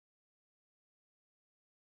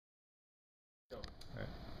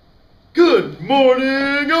Good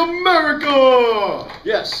morning, America!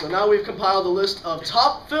 Yes, so now we've compiled a list of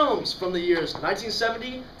top films from the years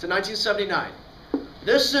 1970 to 1979.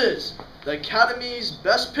 This is the Academy's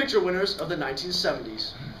Best Picture winners of the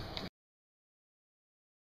 1970s.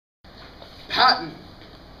 Patton,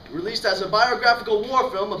 released as a biographical war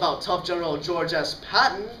film about tough General George S.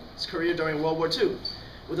 Patton's career during World War II.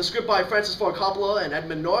 With a script by Francis Ford Coppola and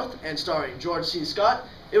Edmund North, and starring George C. Scott,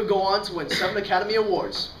 it would go on to win 7 Academy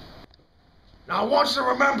Awards. Now I want you to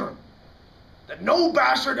remember that no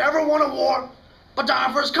bastard ever won a war but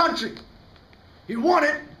died for his country. He won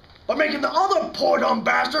it by making the other poor dumb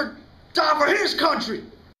bastard die for his country.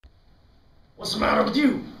 What's the matter with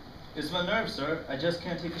you? It's my nerves, sir. I just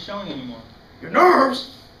can't take the showing anymore. Your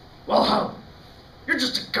nerves? Well, how? You're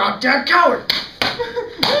just a goddamn coward.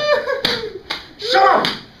 Shut up!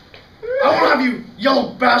 I won't have you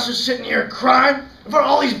yellow bastards sitting here crying in front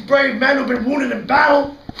of all these brave men who've been wounded in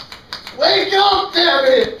battle. Wake up, damn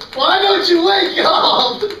it! Why don't you wake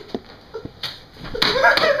up?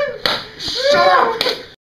 Shut up!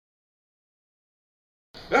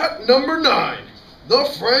 At number 9, The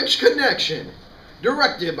French Connection.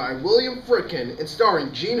 Directed by William Friedkin and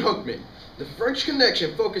starring Gene Hackman. The French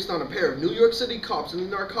Connection focused on a pair of New York City cops in the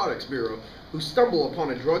Narcotics Bureau who stumble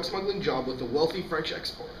upon a drug smuggling job with a wealthy French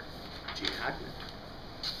exporter. Gene Hackman.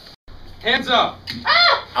 Hands up!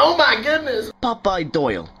 Ah! Oh my goodness! Popeye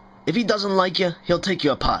Doyle. If he doesn't like you, he'll take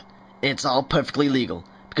you apart. And it's all perfectly legal,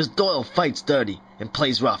 because Doyle fights dirty and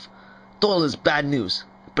plays rough. Doyle is bad news,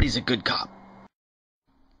 but he's a good cop.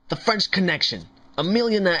 The French Connection. A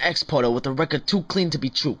millionaire exporter with a record too clean to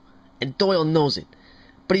be true. And Doyle knows it,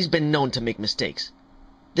 but he's been known to make mistakes.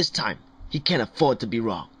 This time, he can't afford to be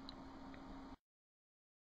wrong.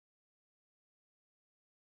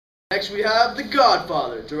 Next we have The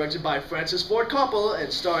Godfather, directed by Francis Ford Coppola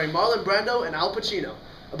and starring Marlon Brando and Al Pacino,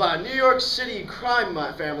 about a New York City crime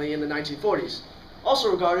family in the 1940s, also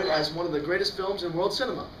regarded as one of the greatest films in world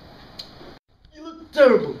cinema. You look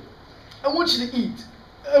terrible. I want you to eat.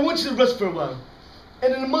 I want you to rest for a while.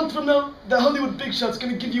 And in a month from now, the Hollywood big shot's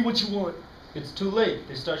gonna give you what you want. It's too late.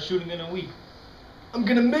 They start shooting in a week. I'm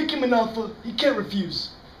gonna make him an offer he can't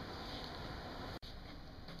refuse.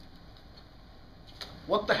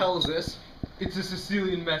 What the hell is this? It's a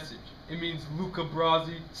Sicilian message. It means Luca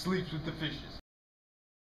Brasi sleeps with the fishes.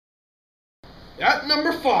 At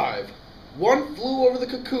number 5, One Flew Over the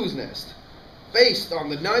Cuckoo's Nest. Based on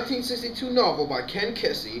the 1962 novel by Ken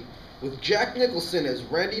Kesey, with Jack Nicholson as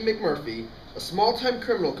Randy McMurphy, a small-time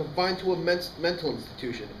criminal confined to a mental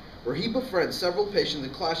institution, where he befriends several patients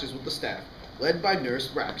and clashes with the staff, led by Nurse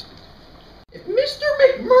Braxton. If Mr.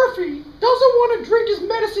 McMurphy doesn't want to drink his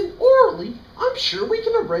medicine orally, I'm sure we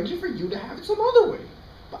can arrange it for you to have it some other way.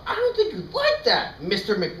 But I don't think you'd like that,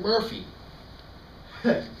 Mr. McMurphy.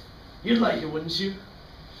 You'd like it, wouldn't you?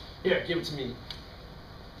 Here, give it to me.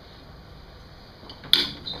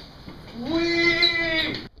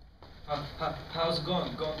 Whee! How's it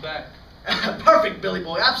going? Going back? Perfect, Billy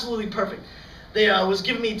boy, absolutely perfect. They was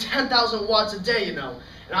giving me 10,000 watts a day, you know,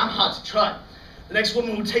 and I'm hot to trot. The next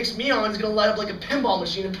woman who takes me on is gonna light up like a pinball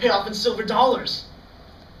machine and pay off in silver dollars.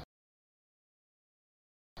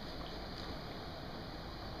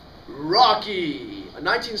 Rocky, a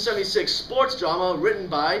 1976 sports drama written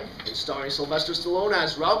by and starring Sylvester Stallone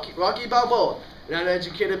as Rocky Balboa, an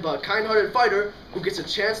uneducated but kind-hearted fighter who gets a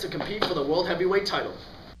chance to compete for the world heavyweight title.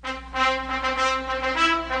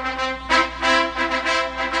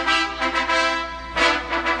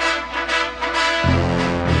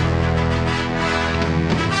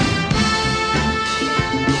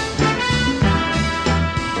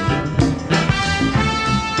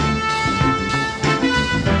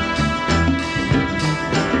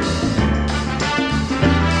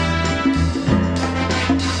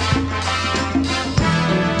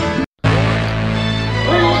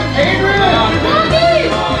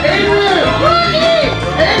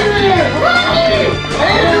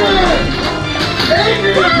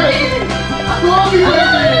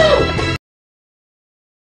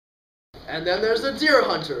 And then there's The Deer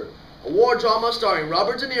Hunter, a war drama starring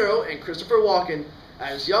Robert De Niro and Christopher Walken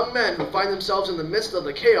as young men who find themselves in the midst of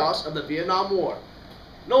the chaos of the Vietnam War,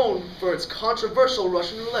 known for its controversial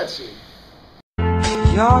Russian roulette scene.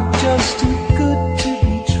 You're just too good to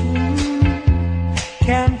be true.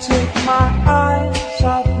 Can't take my eyes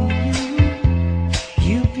off of you.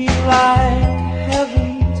 You be like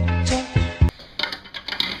heaven to touch.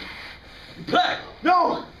 You play!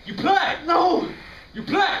 No! You play! No! You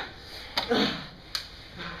play!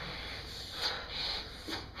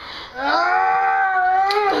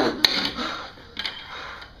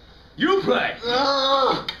 You play!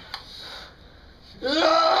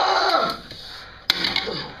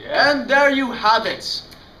 And there you have it.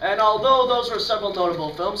 And although those are several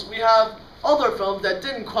notable films, we have other films that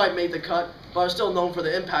didn't quite make the cut, but are still known for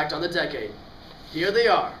the impact on the decade. Here they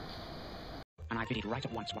are. And I figured right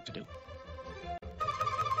at once what to do.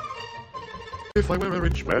 If I were a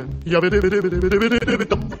rich man,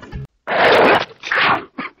 yabba-dibba-dibba-dibba-dibba-dibba-dum.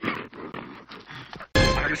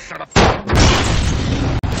 Shut up.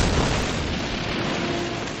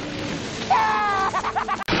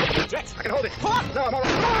 Jets, I can hold it. No, I'm all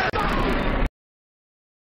right.